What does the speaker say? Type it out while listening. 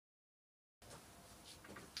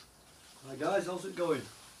Hi guys, how's it going?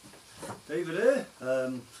 David here.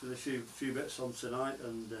 Just got a few bits on tonight,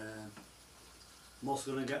 and I'm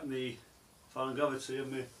also going to get me Final Gravity and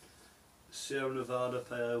my Sierra Nevada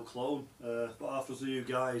Pale clone. But after you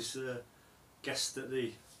guys guessed at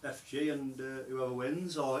the FG, and whoever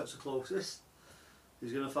wins or gets the closest,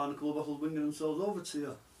 he's going to find a couple of bottles winging themselves over to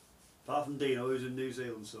you. Apart from Dino, who's in New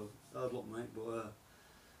Zealand, so hard luck, mate. But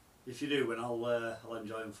if you do win, I'll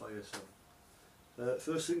enjoy them for you. So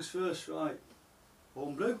first things first, right?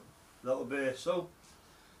 Homebrew. That would be so.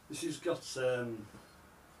 This has got the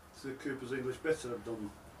Cooper's English Bitter I've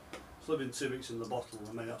done. It's only been 2 weeks in the bottle.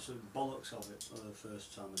 I made absolute bollocks of it the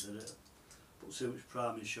first time I did it. Put too much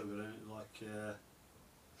priming sugar in it, like a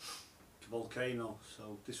volcano.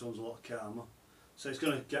 So this one's a lot calmer. So it's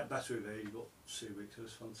going to get better with age, but 2 weeks I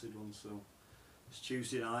just fancied one. So it's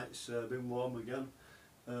Tuesday night. It's been warm again.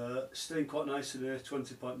 Staying quite nice in here,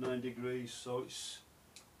 20.9 degrees. So it's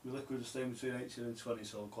the liquid is staying between 18 and 20,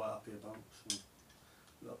 so I'm quite happy about. So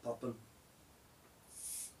got popping.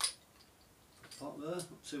 Pop there,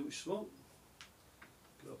 not too much smoke.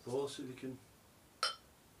 Got a pour so you can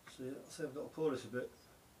see it. I think I've got to pour this a bit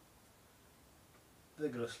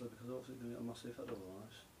vigorously because I don't think it's going to get a massive effect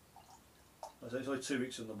otherwise. I say it's only 2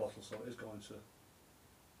 weeks in the bottle, so it is going to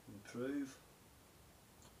improve.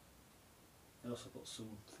 I also put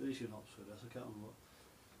some finishing hops with this, I can't remember what.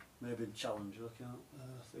 Maybe in Challenger, I can't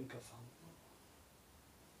think I found.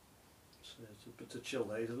 So it's a bit of chill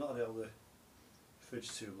days. I've not had it out of the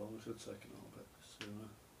fridge too long, I should take it out a bit sooner.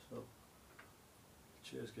 So,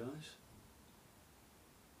 cheers guys.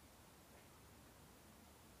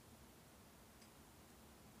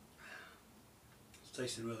 It's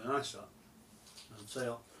tasting really nice, that. I'd say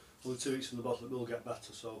only 2 weeks in the bottle it will get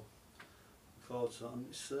better, so look forward to that. And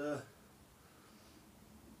it's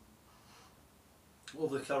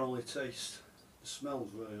lovely caramelly taste. The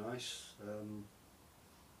smells really nice.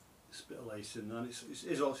 It's a bit of lace in there, and it's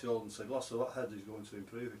actually old and glass, so that head is going to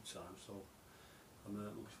improve in time. So I'm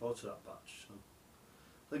looking forward to that batch. So I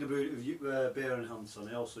think I brewed it with beer enhanced on.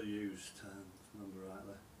 I also used, if I remember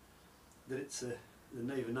rightly, did it to the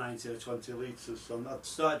Navy 90 or 20 litres. So I've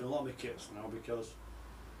started a lot of my kits now because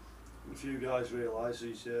if you guys realise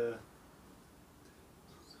these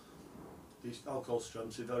alcohol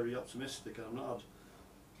strengths are very optimistic, and I've not had.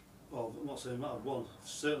 Well, I'm not saying I've not had one, I've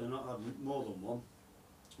certainly not had more than one.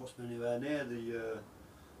 What's been anywhere near the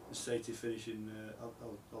stated finishing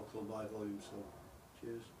alcohol by volume, so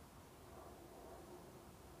cheers.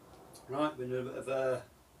 Right, been doing a bit of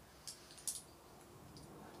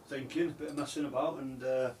thinking, a bit of messing about, and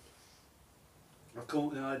I've come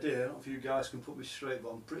up with an idea. I don't know if you guys can put me straight,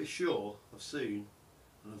 but I'm pretty sure I've seen,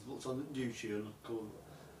 and I've looked on YouTube, and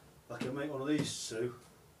I can make one of these two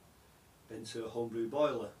into a homebrew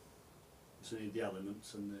boiler. So you need the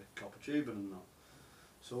elements and the copper tubing and that.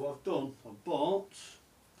 So what I've done, I've bought,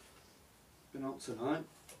 been out tonight,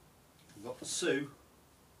 I've got the 2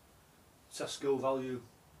 Tesco value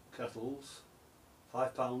kettles,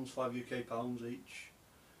 £5, 5 UK pounds each.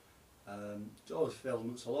 All the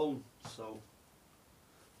elements alone. So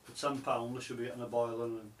for £10 I should be getting a boiler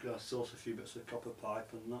and a sauce, a few bits of copper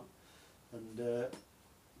pipe and that. And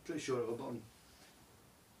pretty sure I've got,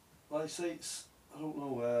 like I say, it's, I don't know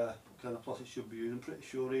what kind of plastic should be used. I'm pretty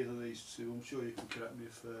sure either of these two. I'm sure you can correct me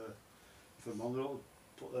if I'm wrong. I'll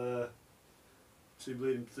put 2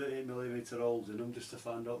 bleeding 38mm holes in them just to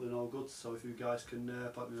find out they're no good. So if you guys can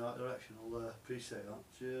point me in the right direction, I'll appreciate that.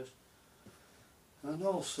 Cheers. And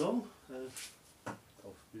also,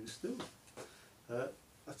 this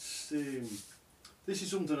is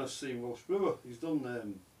something I've seen Welsh Brewer. He's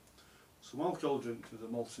done some alcohol drinks with a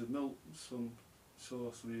malted milk. So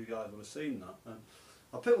some of you guys would have seen that, and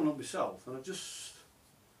I picked one up myself, and I just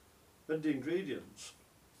read the ingredients,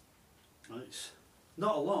 and it's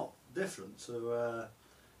not a lot different to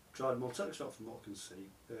dried malt extract from what I can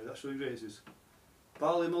see. The actual ingredients is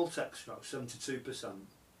barley malt extract 72%,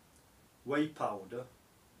 whey powder,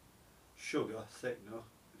 sugar, thickener,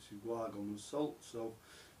 which is guar gum and salt. So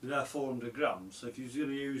they're 400 grams. So if you're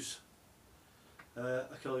going to use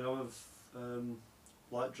a kilogram of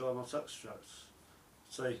light dry malt extracts,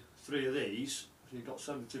 say 3 of these, so you've got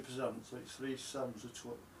 72%, so it's 3 7s of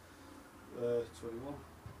 21.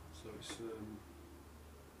 So it's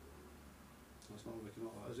that's not working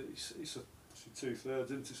out right, is it? It's 2/3,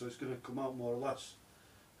 isn't it? So it's going to come out more or less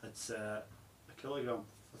at a kilogram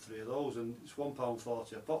for 3 of those, and it's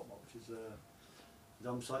 £1.40 a pop, which is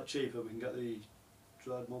damn sight cheaper. We can get the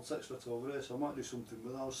dried malt extract over here, so I might do something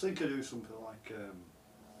with that. I was thinking of doing something like a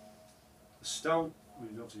stout. I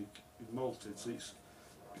mean, obviously it's malted, so it's,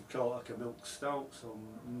 you could call it like a milk stout, so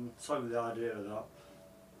I'm toying with the idea of that.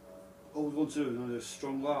 all we want to do is a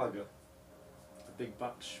strong lager, a big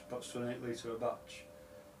batch, perhaps 28 litre a batch,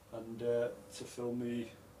 and to fill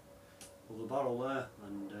me the barrel there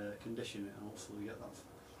and condition it and hopefully get that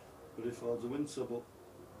ready for the winter. But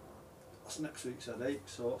that's next week's headache,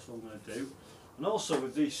 so that's what I'm going to do. And also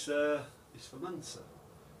with this fermenter,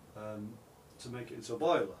 to make it into a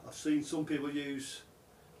boiler, I've seen some people use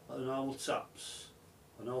like the normal taps,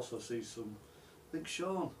 and also see some, I think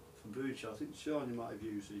Sean from Brewing Chat, I think Sean, you might have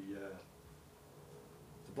used the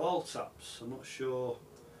ball taps. I'm not sure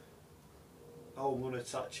how I'm going to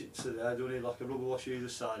attach it to there. Do I need like a rubber wash either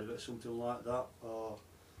side of it, something like that, or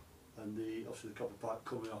and obviously the copper pipe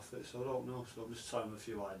coming off it, so I don't know. So I'm just trying a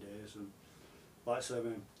few ideas, and like I say, I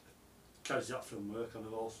mean, carries that from work, and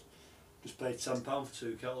I've also just paid £10 for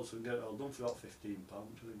 2 kettles and get it all done for about £15, which I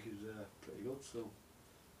think is pretty good. So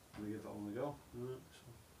I'm going to give that one a go. Right, so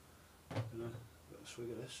I'm going to get a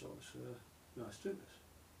swig of this, so it's nice doing this.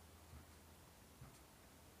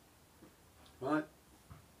 Right,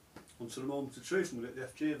 on to the moment of truth. I'm going to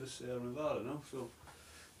get the FG of this Sierra Nevada now, so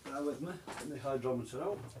bear with me. Get the hydrometer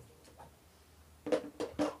out.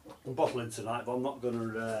 I'm bottling tonight, but I'm not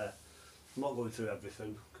going to. I'm not going through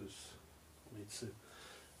everything because I need to.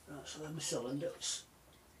 Right, so then my cylinder, it's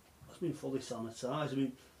been fully sanitised. I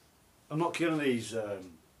mean, I'm not killing these. It's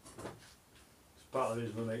part of the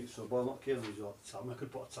reason I make it so, but I'm not killing these all the time. I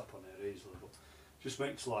could put a tap on here easily, but it just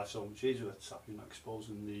makes life so much easier with a tap. You're not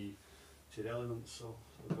exposing the elements, so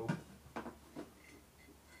there we go.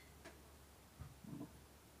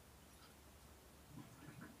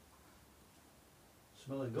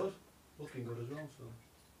 Smelling good, looking good as well, so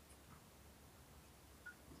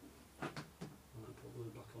I'll put the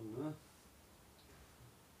lid back on there.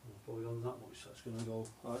 I'll probably on that much, so it's going to go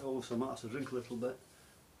right over, so I might have to drink a little bit.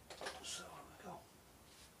 So there we go.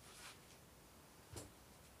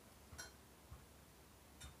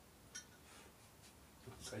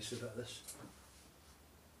 I'll taste a bit of this.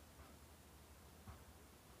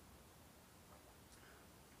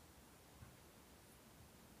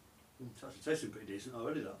 It's actually tasting pretty decent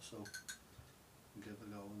already, that, so I'll give it a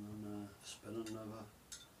go and then spin and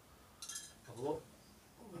have a look.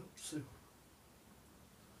 What we're up to.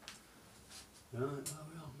 Right, where are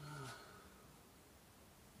we on now?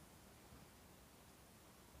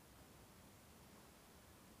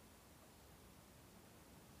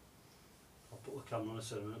 I'll put the camera on a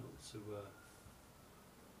minute to 1,000.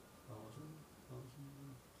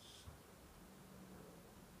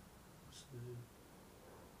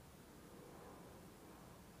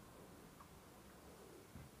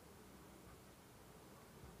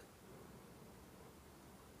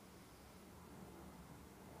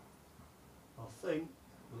 I think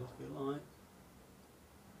we're looking like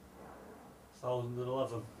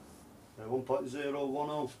 1,011.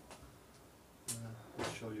 1.010.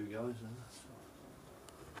 I'll show you guys there.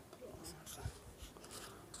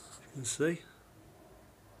 You can see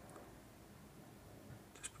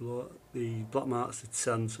just below the black mark's at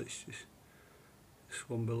 10, so it's just this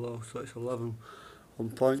one below, so it's 11.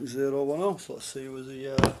 1.010. So let's see who's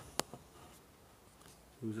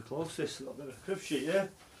the closest. Got a bit of a crib sheet here.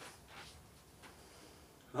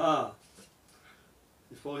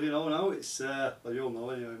 Before you know now, it's well, you'll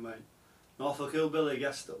know anyway, mate. Norfolk Hillbilly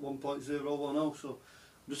guessed at 1.010, so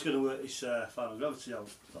I'm just going to work this final gravity out.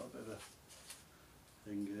 Got a bit of a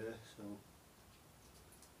thing here, so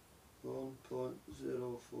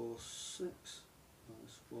 1.046,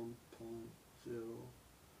 that's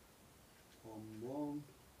 1.011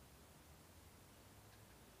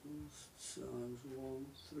 times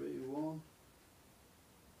 131.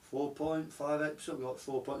 4.58%, we got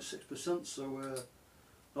 4.6%, so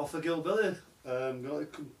off a Gilbilly. Go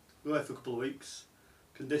away for a couple of weeks,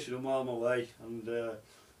 condition them while I'm away, and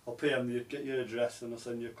I'll PM you, get your address, and I'll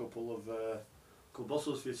send you a couple of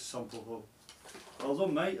bottles for you to sample. Well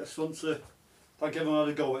done, mate. I just want to thank everyone who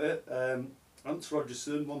had a go at it. Ants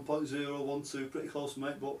Rogerson, 1.012, pretty close,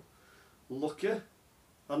 mate, but lucky.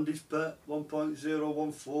 Andy's Pet,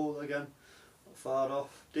 1.014, again, not far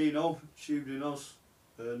off. Dino, tubed in Oz,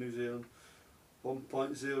 New Zealand,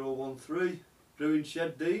 1.013. Brewing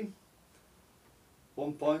Shed Dean,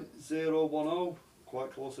 1.010,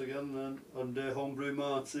 quite close again, and Homebrew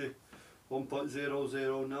Marty,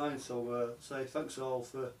 1.009. So say thanks all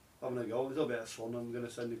for having a go. It's a bit of fun. I'm going to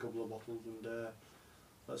send you a couple of bottles, and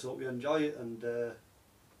let's hope you enjoy it. And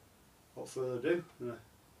without further ado, I'm going to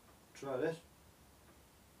try this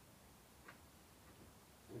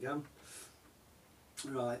again.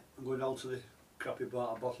 Right, I'm going down to the crappy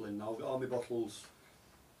part of bottling now. I've got all my bottles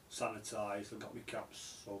sanitised, I've got my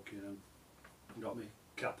caps soaking, and I've got my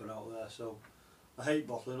capper out there, so I hate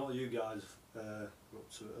bottling, not you guys up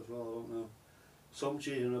to it as well, I don't know. So much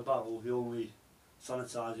easier in a barrel, you only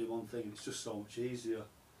sanitise your one thing, it's just so much easier.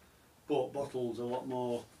 But bottles are a lot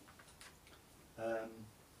more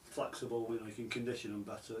flexible, you know, you can condition them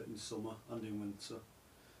better in summer and in winter.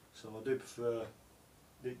 So I do prefer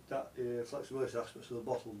that flexibility aspects of the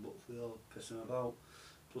bottle, but for the old pissing about.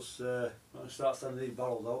 Plus when I start sending these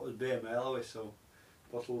barrels out, there's beer mail anyway, so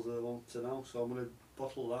bottles are the one to know, so I'm going to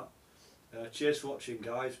bottle that. Cheers for watching,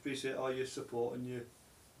 guys, appreciate all your support and your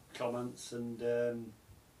comments, and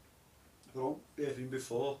if I don't hear from you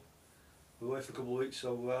before, we're away for a couple of weeks,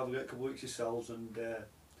 so have a great couple of weeks yourselves, and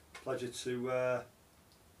pleasure to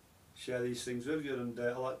share these things with you, and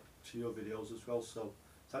I like your videos as well, so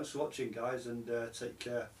thanks for watching, guys, and take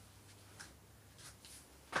care.